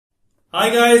Hi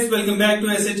guys, welcome back to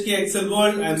SHK Excel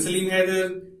World. I am Salim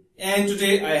Haider and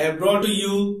today I have brought to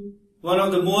you one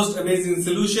of the most amazing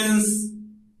solutions.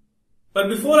 But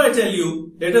before I tell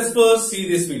you, let us first see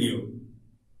this video.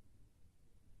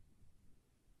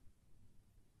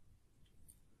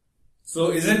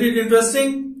 So isn't it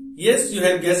interesting? Yes, you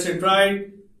have guessed it right.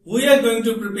 We are going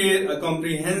to prepare a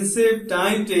comprehensive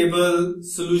timetable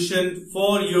solution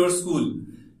for your school.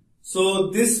 So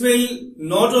this will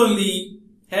not only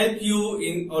help you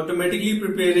in automatically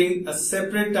preparing a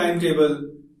separate timetable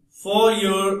for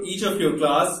each of your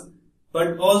class,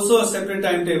 but also a separate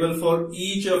timetable for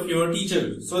each of your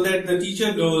teachers, so that the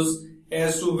teacher knows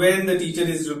as to when the teacher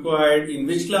is required in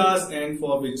which class and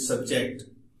for which subject.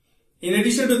 In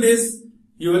addition to this,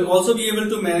 you will also be able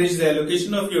to manage the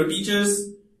allocation of your teachers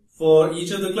for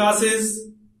each of the classes,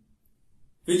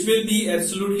 which will be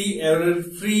absolutely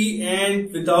error-free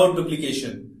and without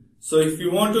duplication. So if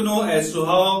you want to know as to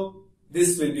how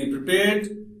this will be prepared,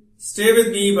 stay with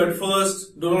me, but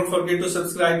first do not forget to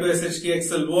subscribe to SHK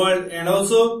Excel World and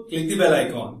also click the bell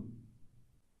icon.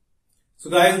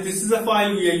 So guys, this is a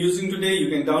file we are using today.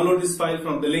 You can download this file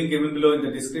from the link given below in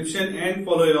the description and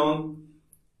follow along.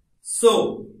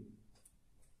 So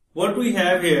what we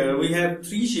have here, we have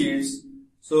 3 sheets.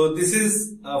 So this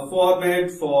is a format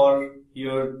for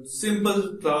your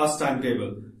simple class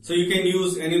timetable. So you can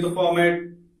use any of the format,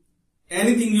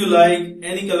 anything you like,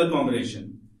 any color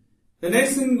combination. The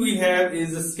next thing we have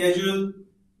is a schedule,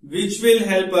 which will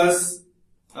help us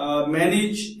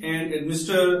manage and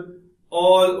administer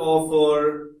all of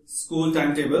our school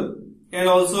timetable and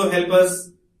also help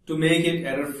us to make it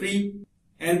error-free.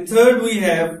 And third, we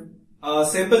have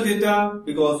sample data,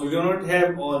 because we do not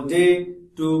have all day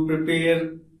to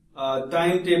prepare a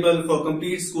timetable for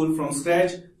complete school from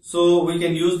scratch. So we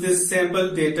can use this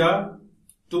sample data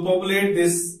to populate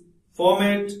this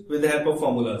format with the help of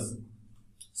formulas.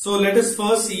 So let us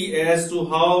first see as to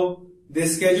how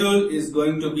this schedule is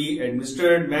going to be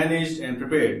administered, managed and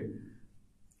prepared.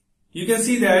 You can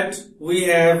see that we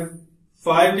have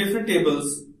 5 different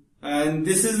tables, and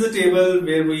this is the table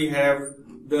where we have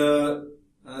the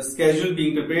schedule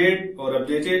being prepared or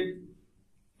updated.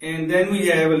 And then we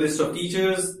have a list of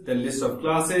teachers, then list of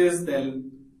classes,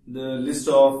 then the list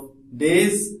of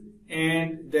days,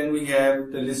 and then we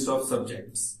have the list of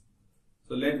subjects.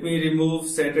 So let me remove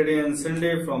Saturday and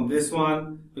Sunday from this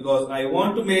one, because I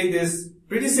want to make this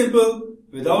pretty simple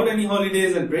without any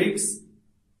holidays and breaks.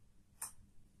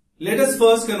 Let us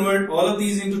first convert all of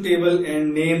these into table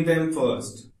and name them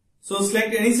first. So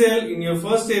select any cell in your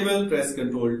first table, press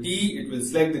Ctrl T, it will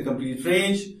select the complete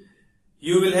range.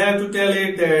 You will have to tell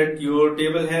it that your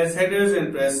table has headers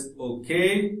and press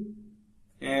OK.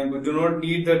 And we do not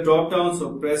need the drop down,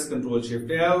 so press Ctrl Shift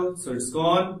L, so it's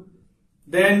gone.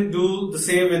 Then do the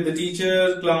same with the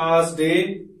teacher, class,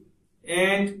 day,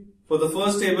 and for the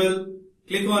first table,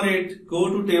 click on it, go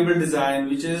to table design,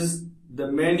 which is the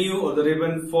menu or the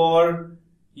ribbon for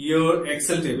your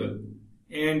Excel table,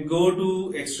 and go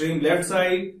to extreme left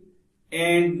side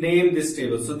and name this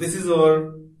table. So this is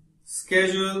our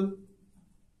schedule,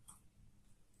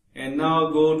 and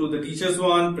now go to the teachers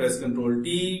one, press Ctrl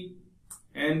T,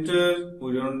 enter.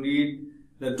 We don't need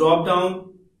the drop down.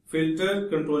 Filter,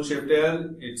 Ctrl Shift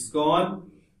L, it's gone.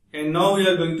 And now we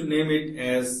are going to name it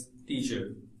as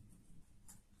teacher.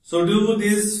 So do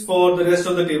this for the rest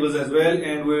of the tables as well,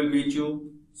 and we will meet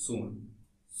you soon.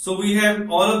 So we have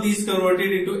all of these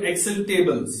converted into Excel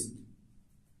tables.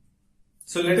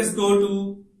 So let us go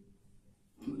to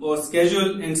our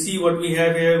schedule and see what we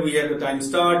have here. We have the time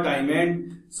start, time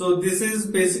end. So this is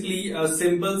basically a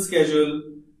simple schedule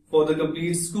for the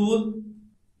complete school.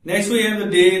 Next we have the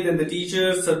day, then the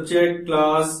teacher, subject,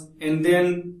 class, and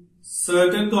then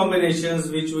certain combinations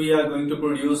which we are going to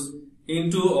produce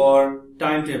into our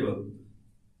timetable.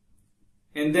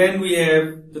 And then we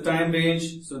have the time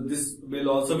range, so this will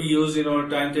also be used in our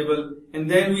timetable. And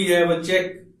then we have a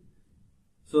check.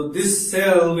 So this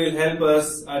cell will help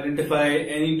us identify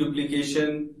any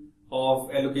duplication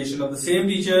of allocation of the same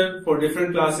teacher for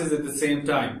different classes at the same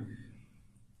time.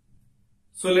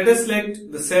 So let us select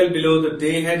the cell below the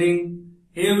day heading.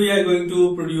 Here we are going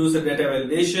to produce a data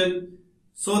validation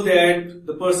so that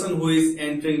the person who is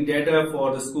entering data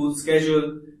for the school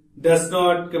schedule does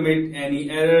not commit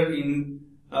any error in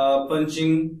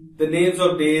punching the names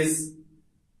of days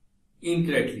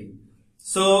incorrectly.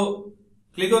 So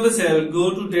click on the cell,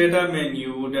 go to data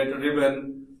menu, data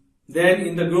ribbon, then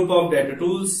in the group of data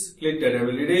tools, click data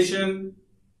validation,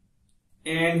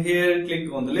 and here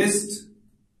click on the list.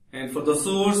 And for the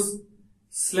source,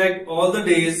 select all the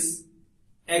days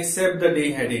except the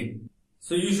day heading.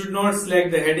 So you should not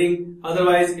select the heading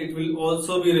otherwise it will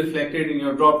also be reflected in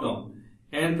your drop down,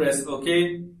 and press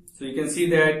OK. So you can see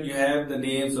that you have the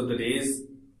names of the days.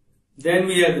 Then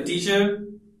we have the teacher.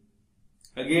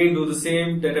 Again do the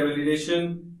same data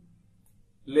validation,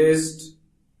 list,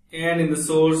 and in the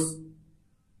source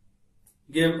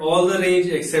give all the range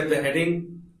except the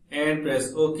heading and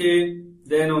press OK.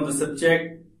 Then on the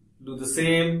subject do the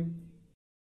same.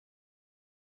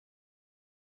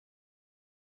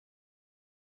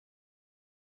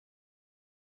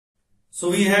 So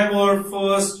we have our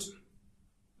first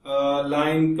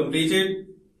line completed.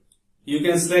 You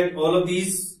can select all of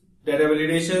these data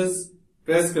validations,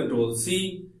 press Ctrl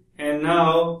C, and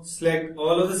now select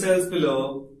all of the cells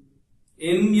below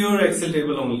in your Excel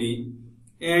table only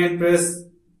and press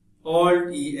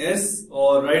Alt ES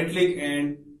or right click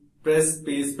and press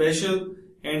Paste Special,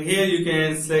 and here you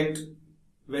can select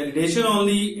validation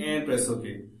only and press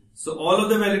OK. So all of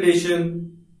the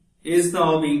validation is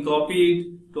now being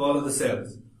copied to all of the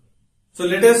cells. So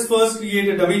let us first create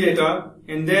a dummy data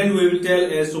and then we will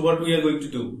tell as to what we are going to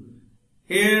do.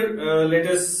 Here let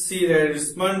us see that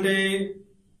it's Monday,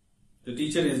 the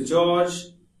teacher is George,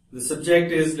 the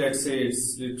subject is, let's say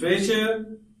it's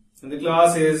literature, and the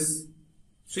class is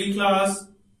 3 class.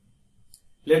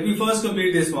 Let me first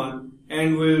complete this one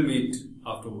and we'll meet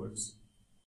afterwards.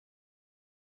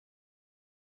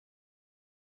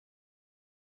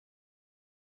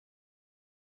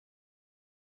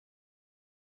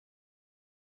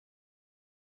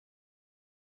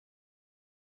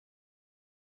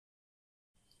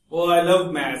 Oh, I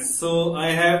love maths, so I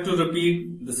have to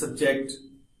repeat the subject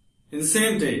in the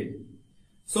same day.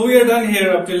 So we are done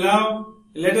here up till now.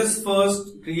 Let us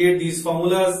first create these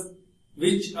formulas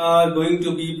which are going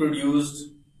to be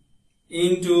produced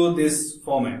into this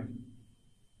format.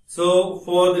 So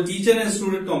for the teacher and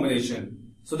student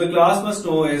combination, so the class must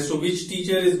know as to which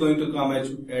teacher is going to come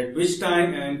at which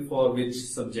time and for which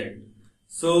subject.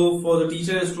 So for the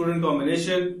teacher and student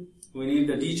combination, we need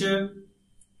the teacher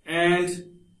and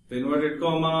the inverted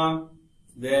comma,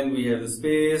 then we have the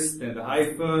space, then the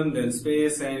hyphen, then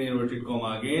space and inverted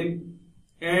comma again,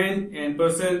 and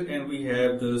 %, and we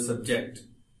have the subject.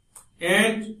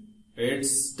 And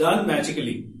it's done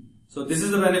magically. So this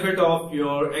is the benefit of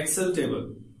your Excel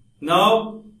table.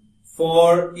 Now,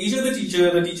 for each of the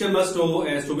teacher must know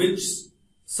as to which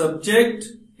subject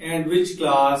and which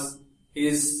class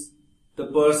is the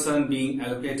person being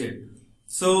allocated.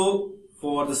 So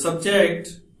for the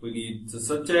subject, we need the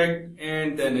subject,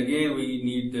 and then again we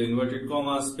need the inverted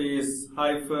comma, space,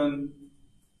 hyphen,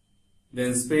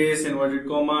 then space, inverted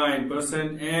comma and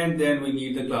 %, and then we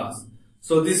need the class.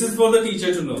 So this is for the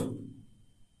teacher to know.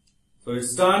 So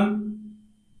it's done.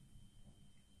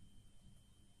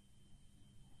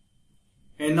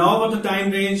 And now for the time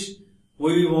range,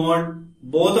 we want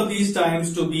both of these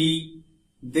times to be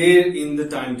there in the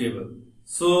timetable.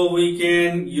 So we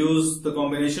can use the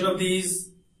combination of these.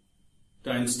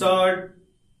 Time start,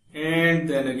 and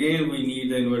then again we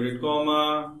need the inverted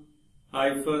comma,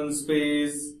 hyphen,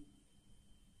 space,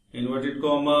 inverted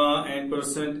comma and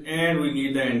 %, and we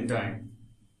need the end time.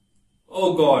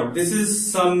 Oh God, this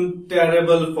is some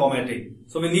terrible formatting.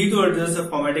 So we need to adjust the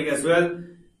formatting as well.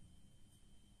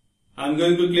 I'm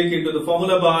going to click into the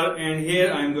formula bar and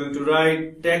here I'm going to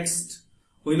write text.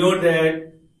 We know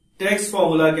that text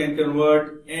formula can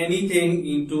convert anything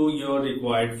into your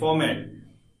required format.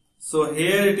 So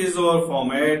here it is our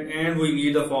format and we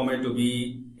need the format to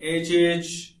be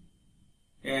HH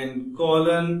and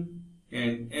colon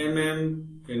and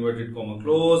MM, inverted comma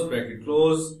close, bracket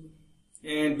close,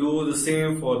 and do the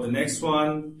same for the next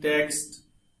one, text,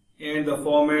 and the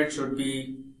format should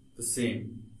be the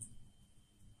same.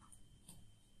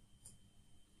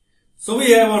 So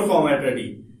we have our format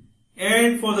ready.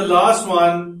 And for the last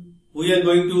one, we are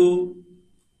going to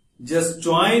just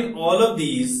join all of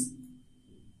these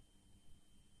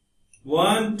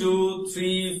 1, 2,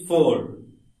 3, 4.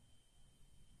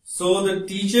 So the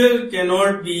teacher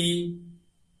cannot be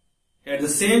at the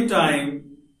same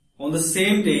time on the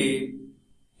same day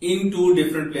in 2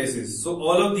 different places. So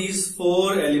all of these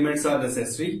 4 elements are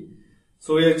necessary.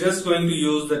 So we are just going to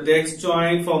use the text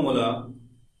join formula.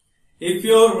 If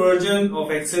your version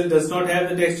of Excel does not have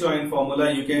the text join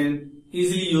formula, you can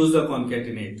easily use the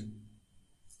concatenate.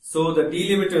 So the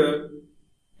delimiter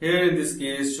here in this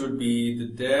case should be the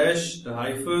dash, the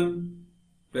hyphen,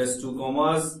 press 2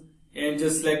 commas and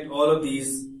just select all of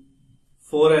these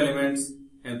 4 elements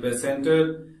and press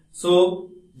enter.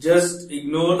 So just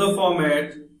ignore the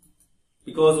format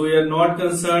because we are not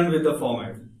concerned with the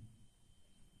format.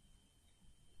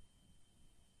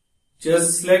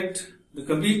 Just select the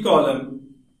complete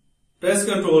column, press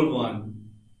Ctrl 1,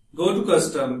 go to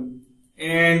custom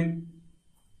and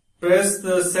press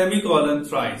the semicolon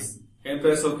thrice and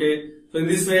press OK. So in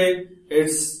this way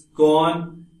it's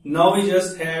gone. Now we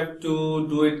just have to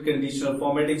do it conditional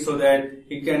formatting so that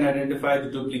it can identify the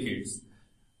duplicates.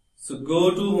 So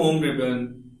go to Home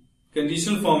ribbon,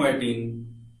 conditional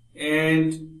formatting,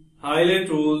 and highlight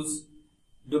rules,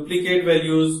 duplicate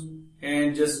values,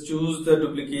 and just choose the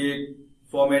duplicate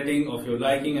formatting of your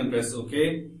liking and press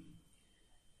OK.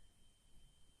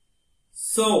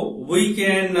 So we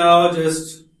can now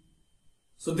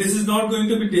so this is not going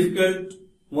to be difficult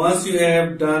once you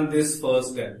have done this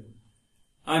first step.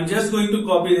 I'm just going to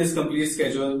copy this complete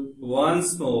schedule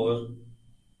once more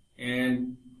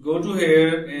and go to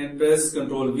here and press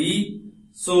Ctrl V,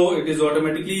 so it is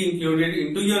automatically included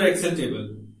into your Excel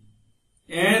table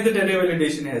and the data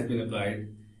validation has been applied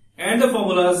and the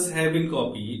formulas have been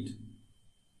copied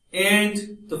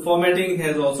and the formatting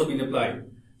has also been applied.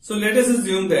 So let us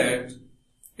assume that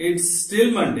it's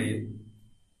still Monday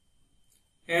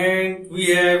and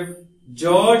we have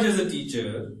George as a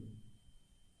teacher.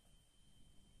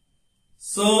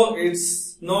 So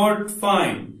it's not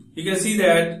fine. You can see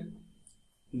that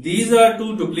these are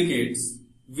two duplicates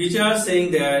which are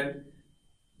saying that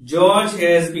George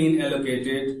has been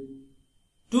allocated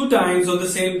 2 times on the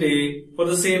same day for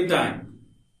the same time.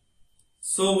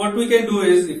 So what we can do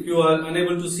is, if you are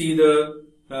unable to see the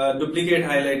duplicate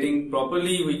highlighting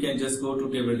properly, we can just go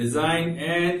to table design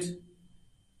and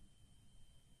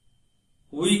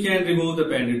we can remove the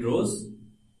appended rows.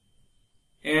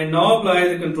 And now apply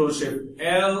the Ctrl Shift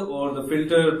L or the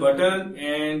filter button,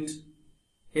 and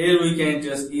here we can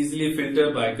just easily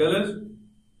filter by color.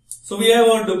 So we have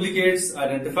our duplicates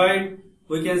identified.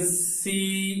 We can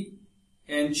see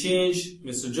and change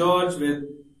Mr. George with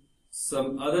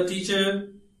some other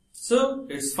teacher. So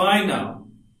it's fine now.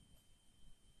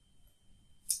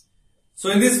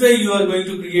 So in this way you are going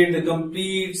to create the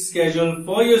complete schedule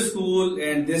for your school,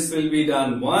 and this will be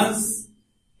done once,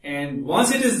 and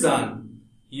once it is done,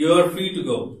 you are free to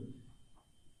go.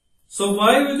 So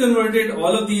why we converted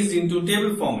all of these into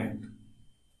table format?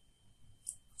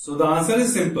 So the answer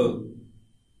is simple.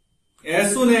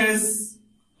 As soon as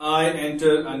I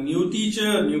enter a new teacher,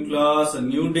 a new class, a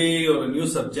new day or a new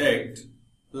subject,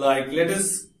 like let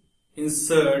us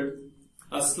insert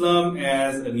Aslam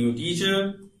as a new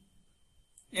teacher,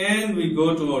 and we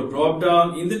go to our drop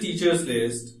down in the teachers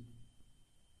list,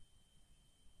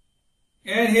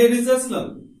 and here is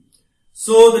Aslam.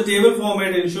 So the table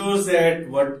format ensures that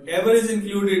whatever is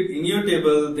included in your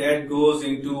table, that goes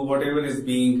into whatever is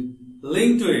being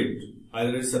linked to it.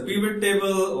 Either it's a pivot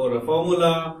table or a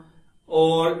formula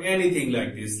or anything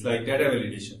like this, like data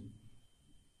validation.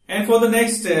 And for the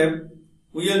next step,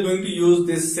 we are going to use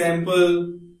this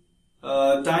sample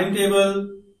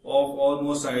timetable of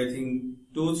almost, I think,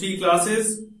 2-3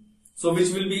 classes. So which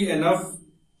will be enough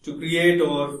to create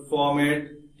or format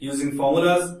using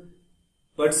formulas.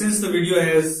 But since the video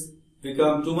has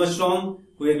become too much long,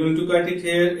 we are going to cut it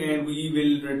here and we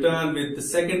will return with the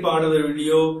second part of the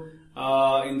video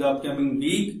in the upcoming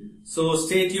week. So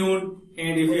stay tuned,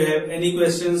 and if you have any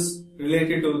questions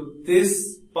related to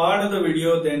this part of the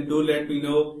video, then do let me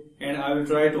know and I will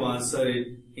try to answer it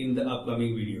in the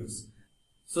upcoming videos.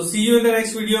 So see you in the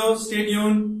next video. Stay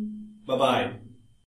tuned. Bye-bye.